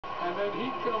and then he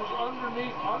comes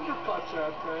underneath, undercuts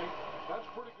that thing. That's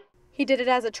pretty good. He did it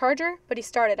as a Charger, but he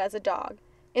started as a dog.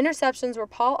 Interceptions were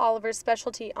Paul Oliver's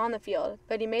specialty on the field,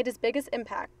 but he made his biggest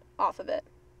impact off of it.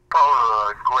 Paul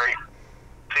was a great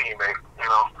teammate, you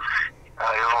know.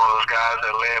 He was one of those guys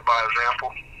that led by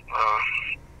example.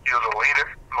 He was a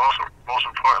leader, most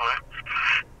importantly.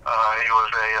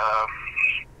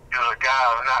 He was a guy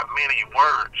of not many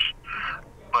words,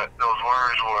 but those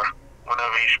words were,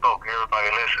 whenever he spoke, everybody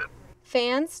listened.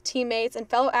 Fans, teammates, and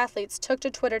fellow athletes took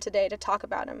to Twitter today to talk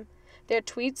about him. Their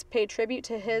tweets paid tribute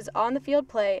to his on-the-field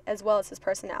play as well as his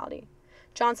personality.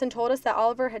 Johnson told us that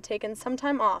Oliver had taken some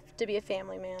time off to be a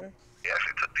family man. He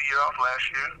actually took the year off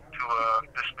last year to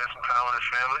just spend some time with his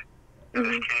family and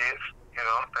his kids, you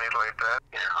know, things like that.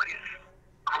 You know, he's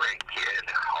a great kid,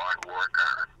 hard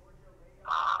worker,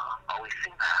 always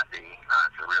seemed happy.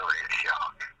 It's really a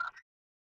shock.